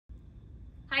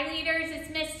Hi leaders, it's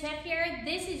MrsTiff here.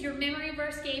 This is your memory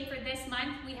verse game for this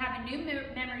month. We have a new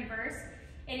memory verse.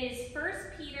 It is 1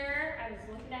 Peter, I was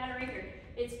looking at it right here.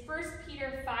 It's 1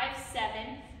 Peter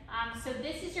 5:7. So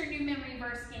this is your new memory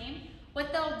verse game.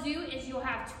 What they'll do is you'll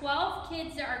have 12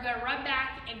 kids that are gonna run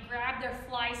back and grab their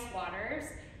fly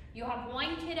swatters. You'll have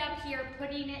one kid up here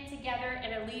putting it together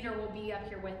and a leader will be up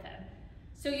here with them.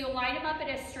 So you'll line them up in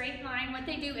a straight line. What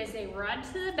they do is they run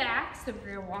to the back. So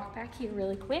we're gonna walk back here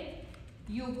really quick.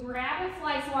 You'll grab a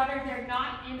fly swatter. They're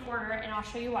not in order, and I'll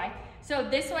show you why. So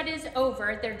this one is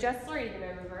over. They're just learning the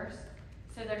memory verse.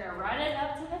 So they're gonna run it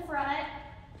up to the front,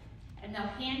 and they'll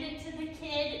hand it to the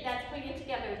kid that's putting it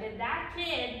together. Then that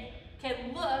kid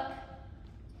can look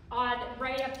on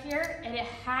right up here, and it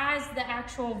has the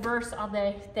actual verse on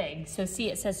the thing. So see,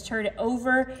 it says turn it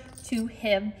over to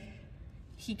him.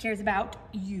 He cares about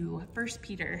you, 1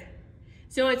 Peter.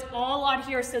 So it's all on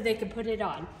here so they can put it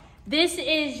on. This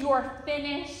is your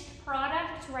finished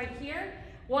product right here.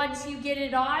 Once you get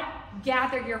it on,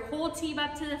 gather your whole team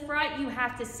up to the front. You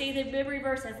have to say the memory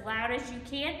verse as loud as you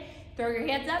can. Throw your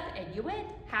hands up and you win.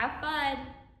 Have fun.